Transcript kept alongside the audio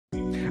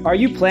Are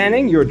you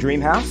planning your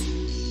dream house?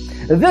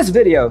 This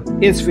video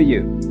is for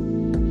you.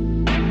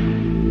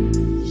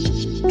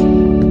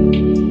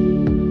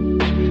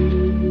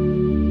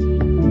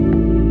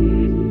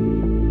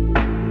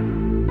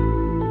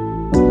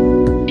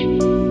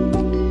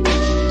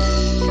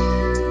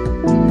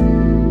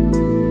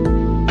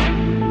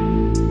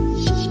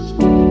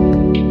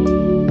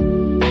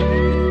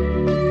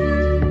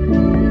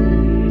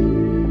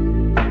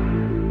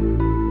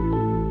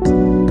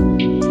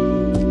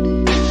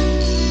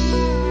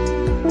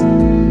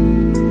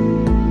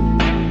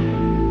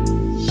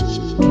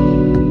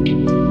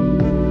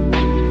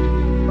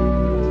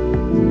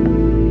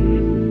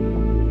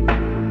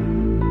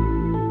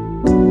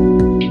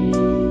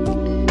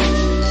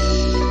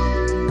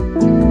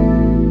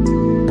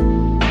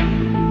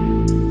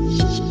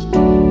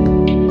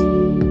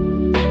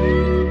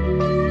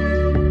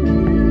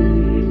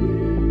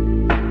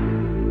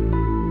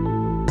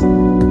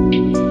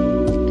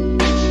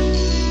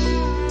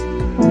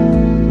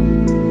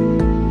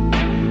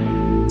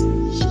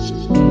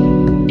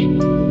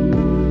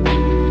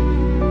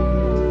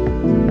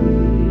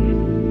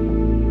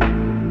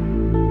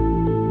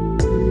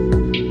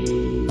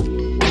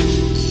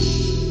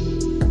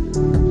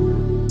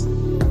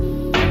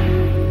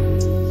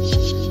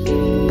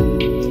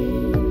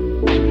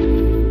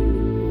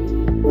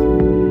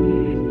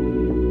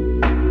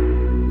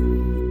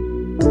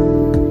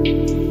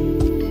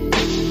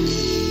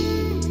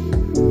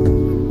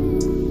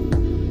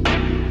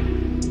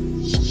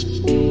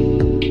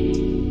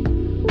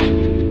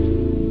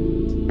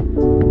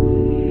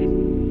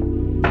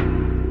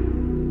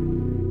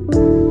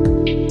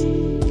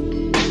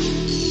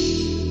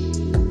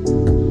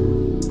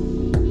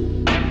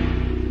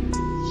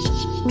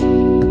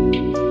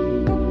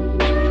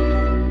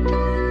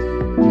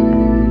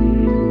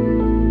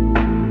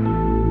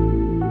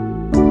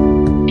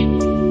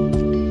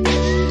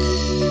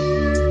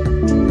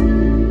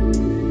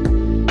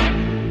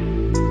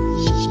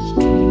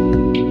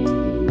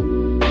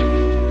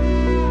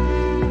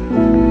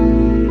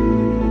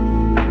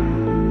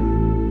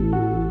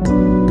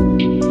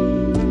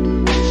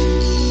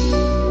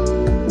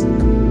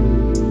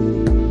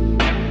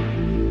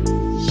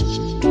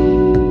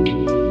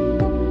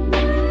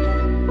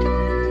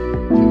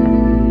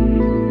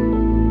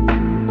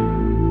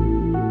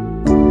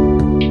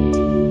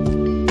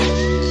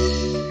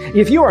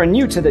 If you are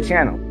new to the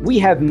channel, we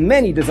have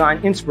many design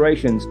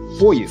inspirations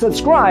for you.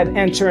 Subscribe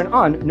and turn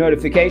on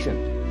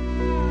notifications.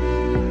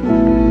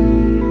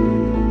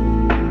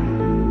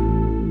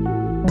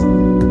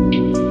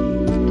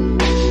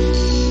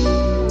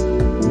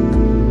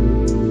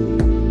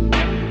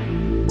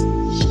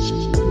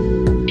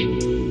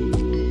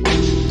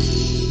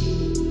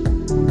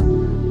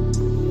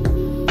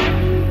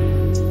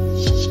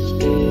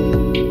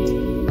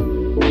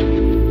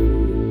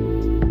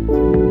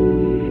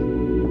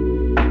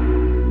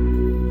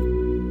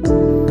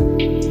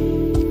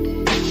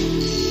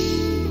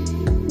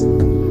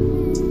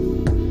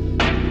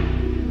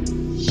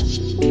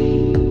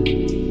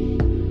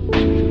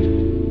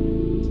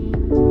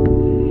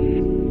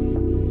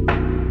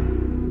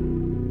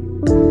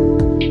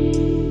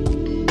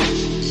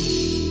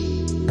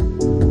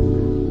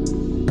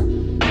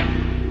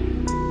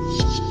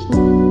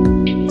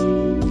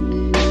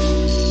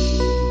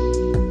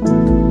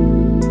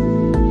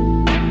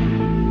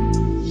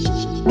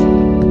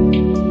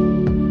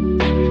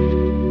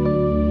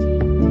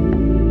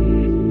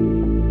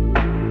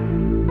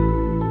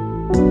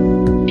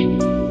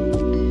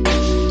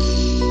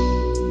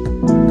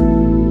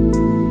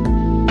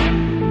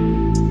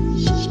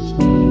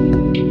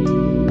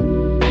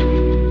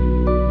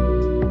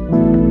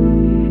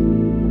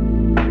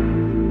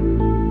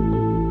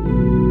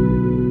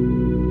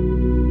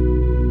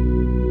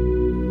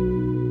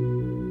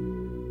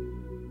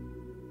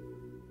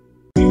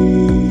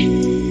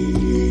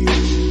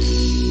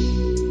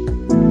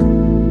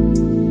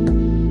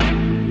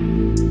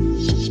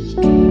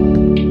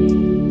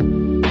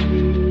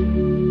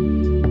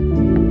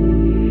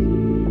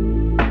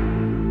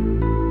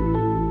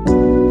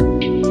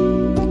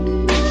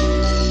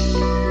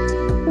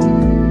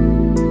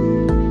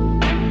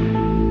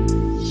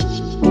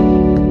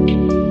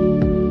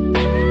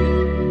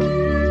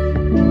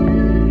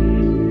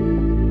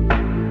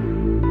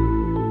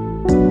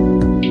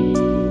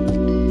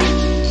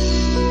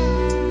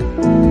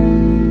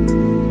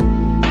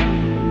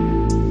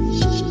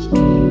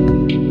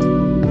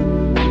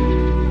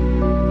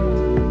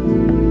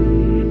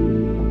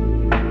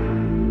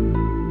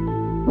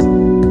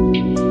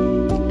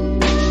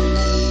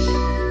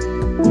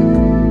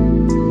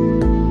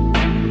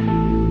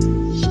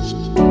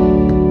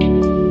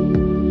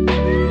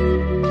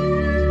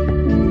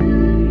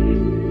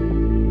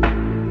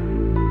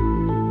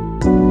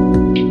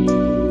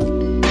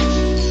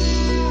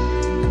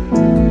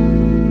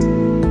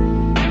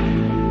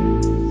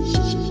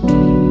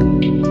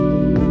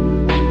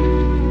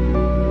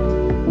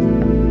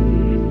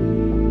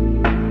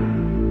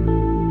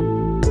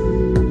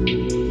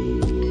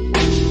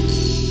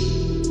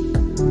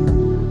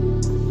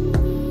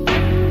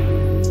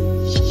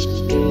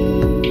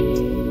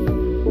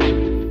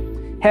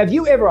 Have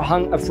you ever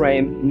hung a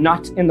frame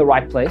not in the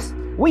right place?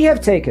 We have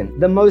taken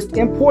the most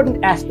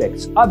important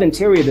aspects of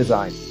interior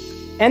design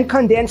and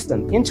condensed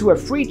them into a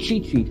free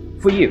cheat sheet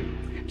for you.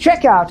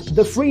 Check out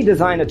the free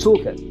designer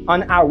toolkit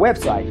on our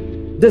website,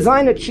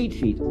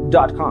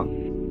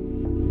 designercheatsheet.com.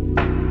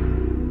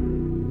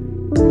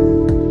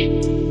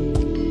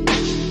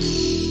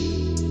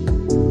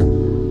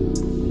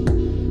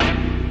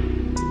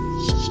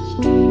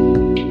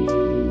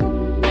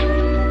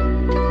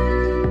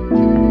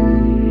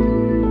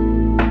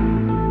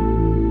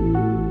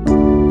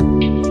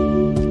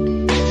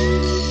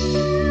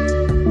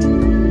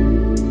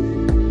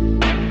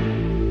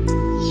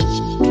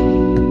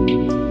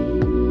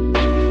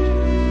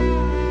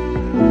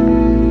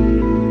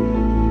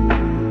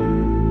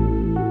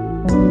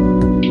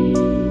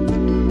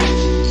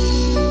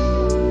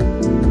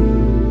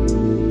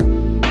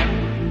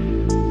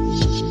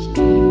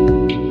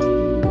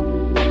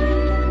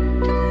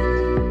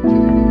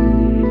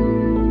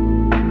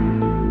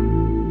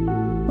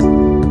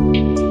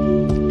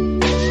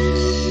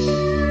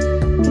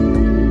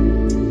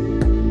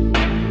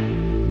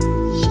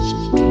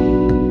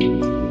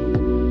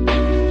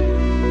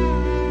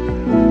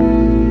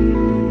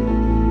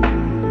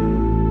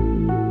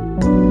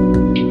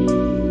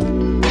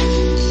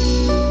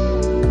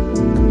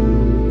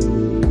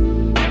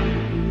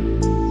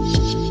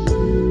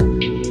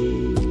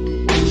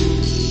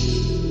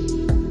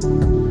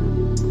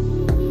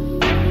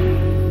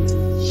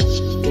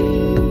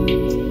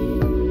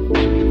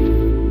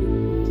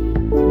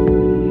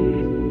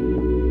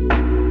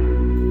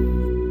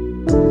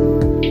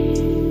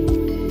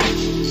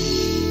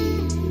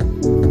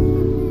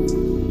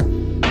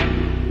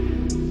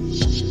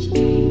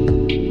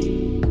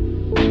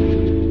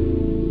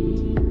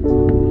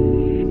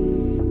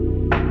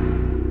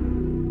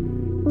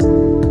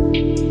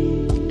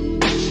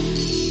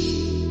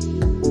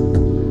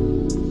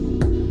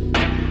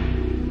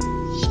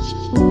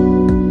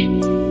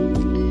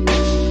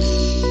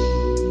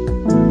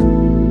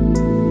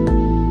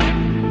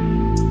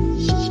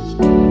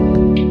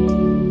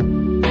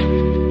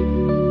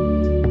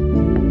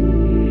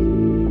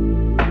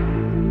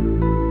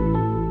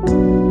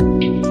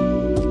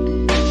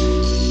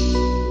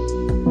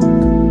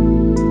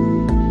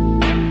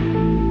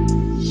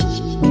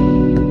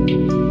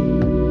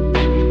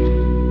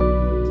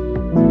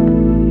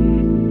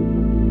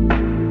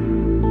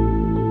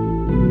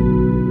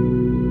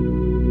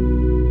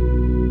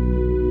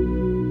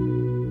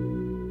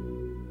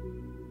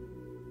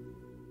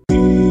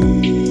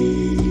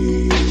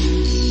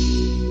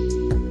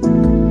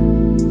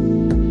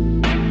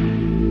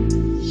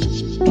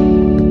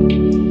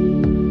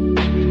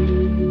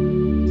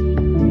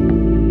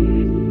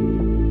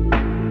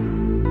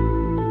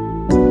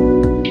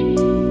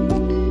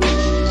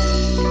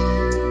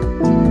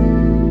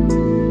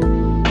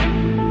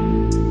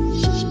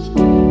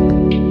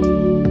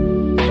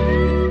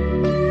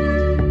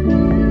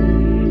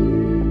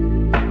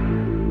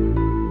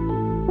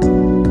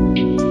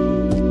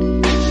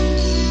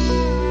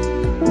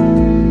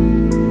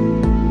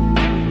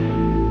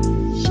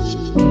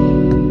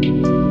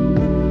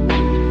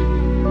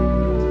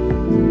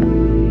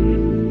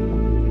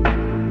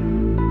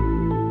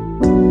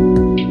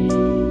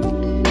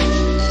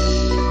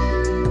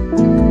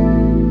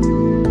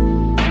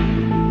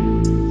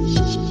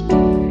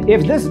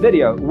 If this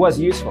video was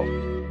useful,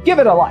 give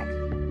it a like.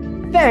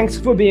 Thanks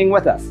for being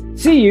with us.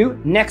 See you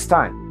next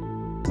time.